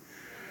me.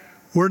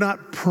 We're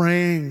not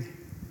praying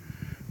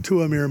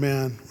to a mere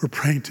man. We're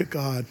praying to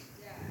God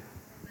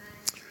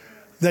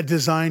that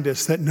designed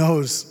us, that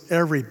knows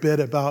every bit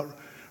about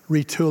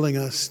retooling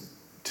us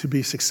to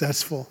be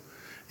successful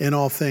in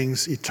all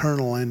things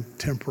eternal and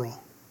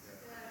temporal.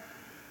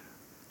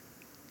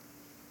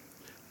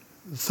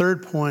 The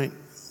third point,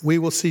 we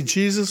will see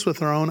Jesus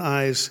with our own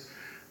eyes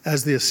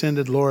as the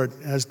ascended Lord,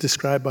 as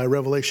described by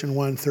Revelation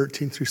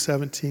 1:13 through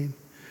 17.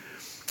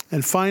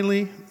 And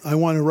finally, I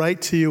want to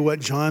write to you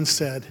what John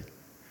said.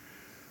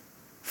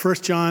 1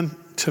 John,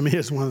 to me,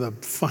 is one of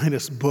the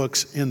finest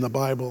books in the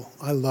Bible.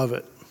 I love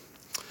it.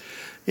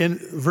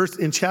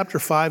 In chapter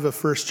 5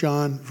 of 1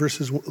 John,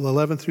 verses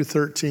 11 through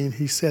 13,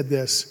 he said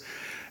this,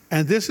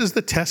 and this is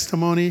the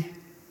testimony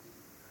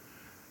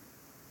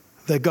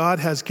that God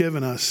has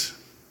given us,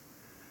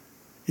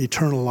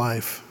 eternal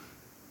life.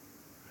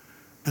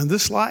 And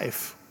this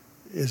life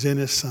is in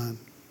his Son.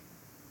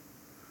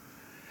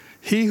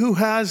 He who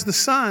has the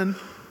Son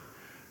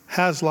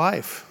has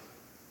life.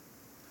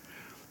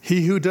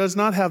 He who does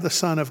not have the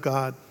Son of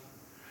God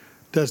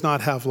does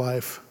not have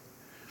life.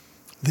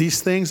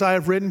 These things I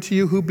have written to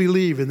you who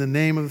believe in the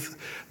name of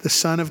the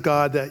Son of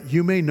God, that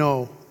you may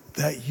know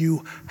that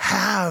you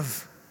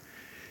have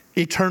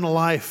eternal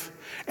life,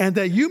 and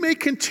that you may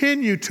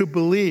continue to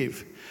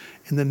believe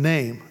in the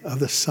name of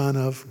the Son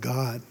of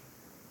God.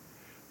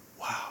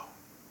 Wow.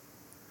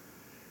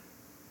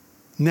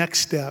 Next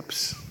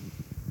steps.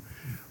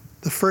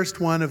 The first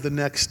one of the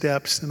next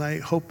steps, and I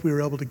hope we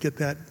were able to get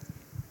that.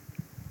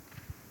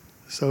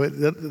 So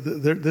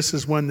this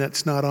is one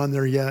that's not on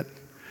there yet.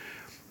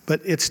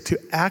 But it's to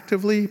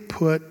actively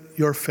put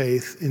your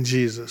faith in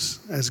Jesus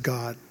as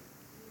God.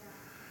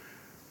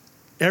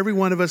 Every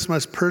one of us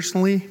must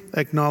personally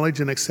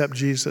acknowledge and accept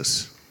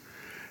Jesus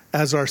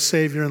as our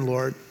Savior and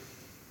Lord.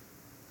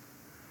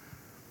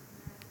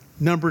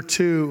 Number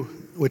 2,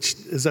 which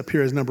is up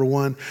here as number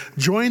 1,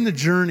 join the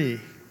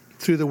journey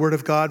through the Word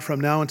of God from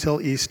now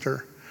until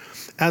Easter,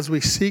 as we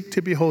seek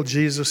to behold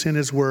Jesus in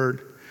His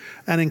Word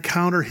and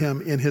encounter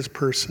Him in His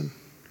person.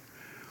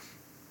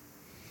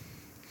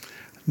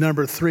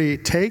 Number 3,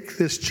 take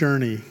this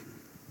journey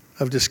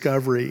of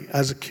discovery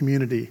as a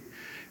community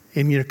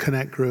in your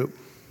Connect group.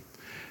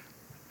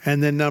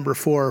 And then number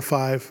 4 or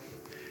 5,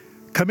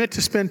 commit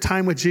to spend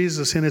time with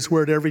Jesus in His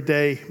Word every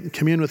day and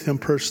commune with Him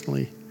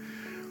personally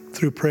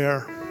through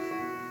prayer.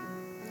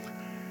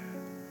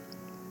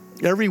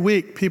 Every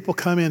week, people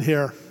come in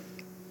here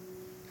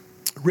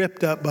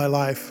ripped up by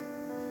life.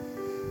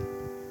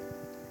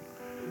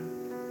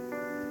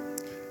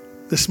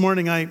 This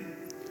morning, I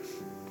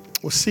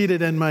was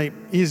seated in my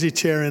easy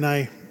chair and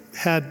I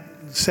had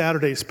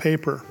Saturday's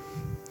paper.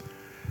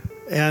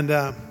 And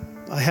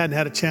I hadn't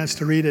had a chance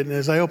to read it. And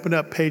as I opened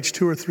up page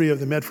 2 or 3 of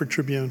the Medford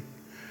Tribune,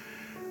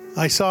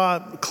 I saw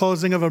a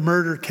closing of a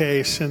murder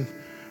case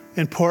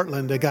in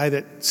Portland, a guy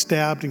that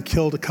stabbed and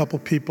killed a couple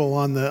people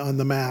on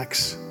the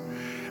Max.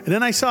 And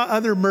then I saw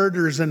other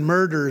murders,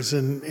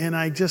 and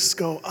I just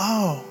go,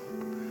 oh,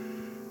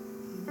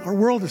 our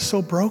world is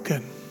so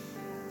broken.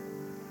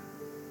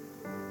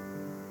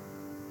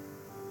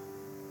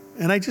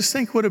 And I just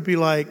think what it'd be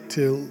like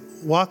to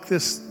walk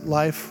this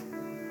life,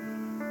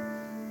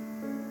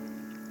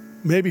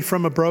 maybe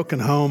from a broken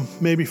home,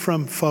 maybe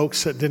from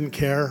folks that didn't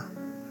care.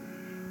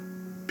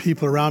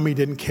 People around me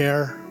didn't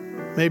care.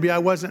 Maybe I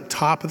wasn't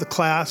top of the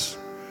class,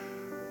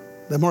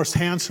 the most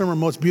handsome or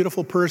most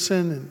beautiful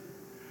person, and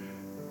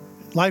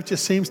life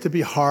just seems to be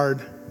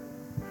hard.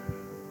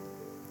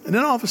 And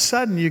then all of a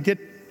sudden you get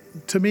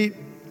to meet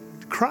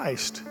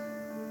Christ.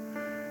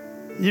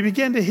 You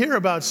begin to hear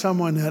about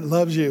someone that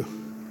loves you,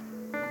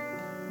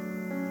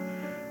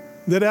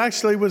 that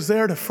actually was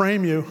there to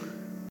frame you.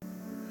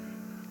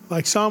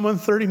 Like Psalm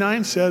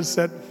 139 says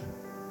that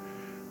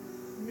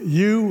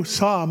you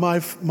saw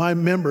my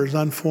members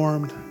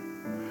unformed.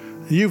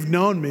 You've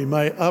known me,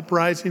 my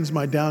uprisings,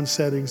 my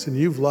downsettings, and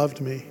you've loved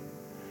me.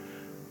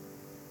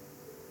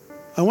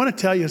 I want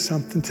to tell you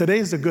something.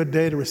 Today's a good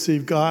day to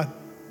receive God.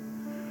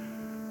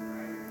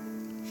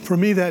 For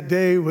me, that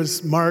day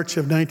was March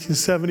of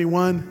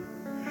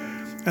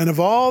 1971. And of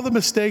all the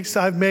mistakes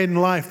I've made in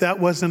life, that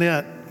wasn't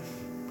it.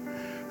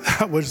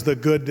 That was the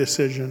good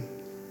decision.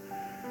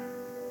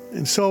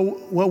 And so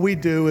what we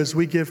do is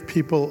we give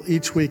people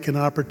each week an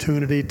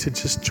opportunity to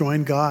just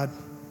join God.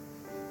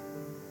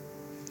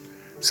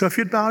 So if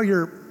you'd bow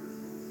your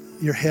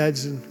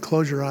heads and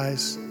close your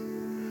eyes,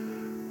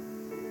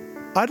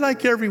 I'd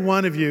like every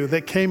one of you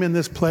that came in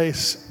this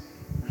place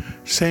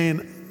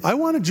saying, I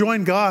want to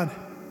join God.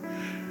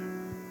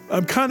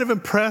 I'm kind of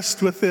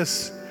impressed with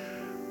this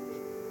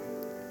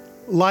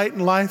light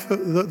and life,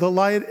 the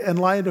light and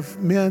light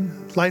of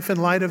men, life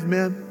and light of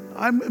men.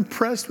 I'm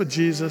impressed with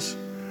Jesus.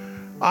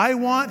 I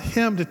want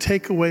Him to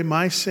take away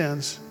my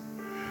sins.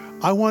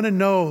 I want to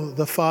know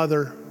the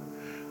Father.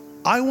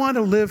 I want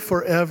to live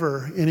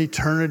forever in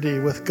eternity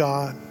with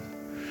God.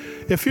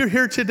 If you're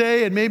here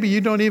today and maybe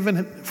you don't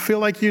even feel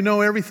like you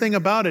know everything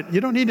about it,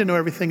 you don't need to know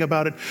everything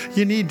about it.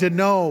 You need to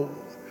know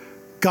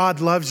God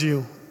loves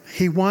you.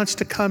 He wants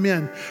to come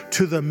in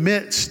to the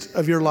midst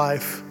of your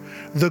life.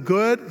 The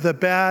good, the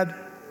bad,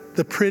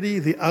 the pretty,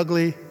 the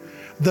ugly,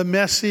 the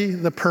messy,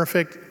 the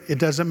perfect, it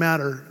doesn't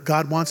matter.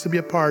 God wants to be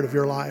a part of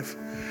your life.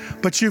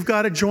 But you've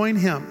got to join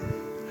Him.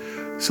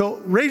 So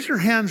raise your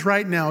hands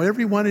right now,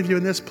 every one of you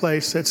in this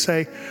place that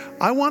say,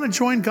 I want to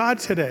join God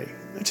today.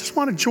 I just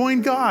want to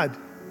join God.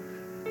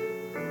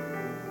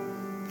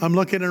 I'm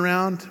looking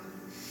around.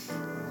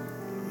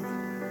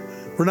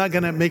 We're not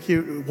going to make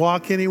you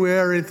walk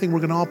anywhere or anything. We're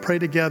going to all pray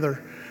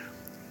together.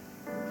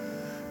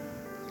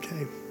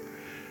 Okay.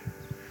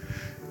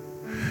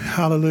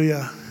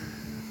 Hallelujah.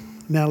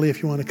 Natalie,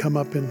 if you want to come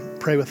up and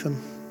pray with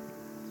them.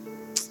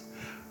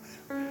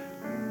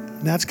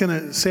 Nat's going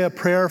to say a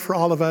prayer for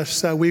all of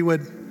us that we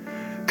would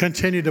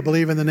continue to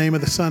believe in the name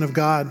of the Son of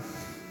God.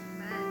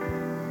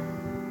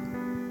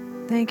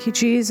 Thank you,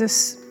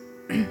 Jesus.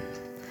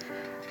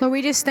 Lord,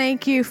 we just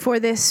thank you for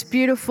this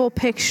beautiful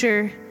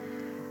picture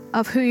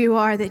of who you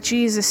are, that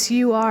Jesus,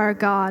 you are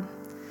God,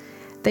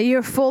 that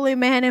you're fully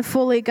man and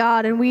fully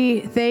God. And we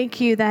thank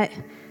you that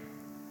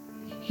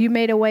you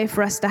made a way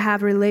for us to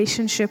have a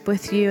relationship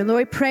with you. And Lord,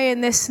 we pray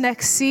in this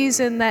next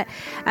season that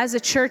as a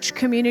church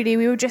community,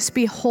 we would just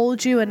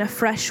behold you in a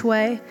fresh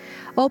way.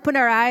 Open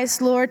our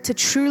eyes, Lord, to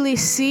truly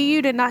see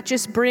you, to not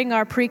just bring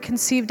our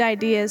preconceived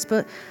ideas,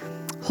 but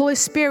Holy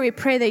Spirit, we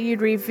pray that you'd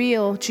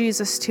reveal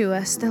Jesus to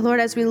us. That, Lord,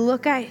 as we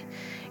look at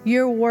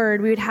your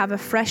word, we would have a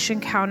fresh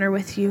encounter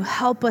with you.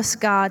 Help us,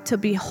 God, to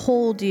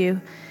behold you.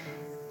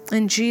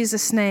 In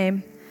Jesus'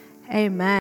 name, amen.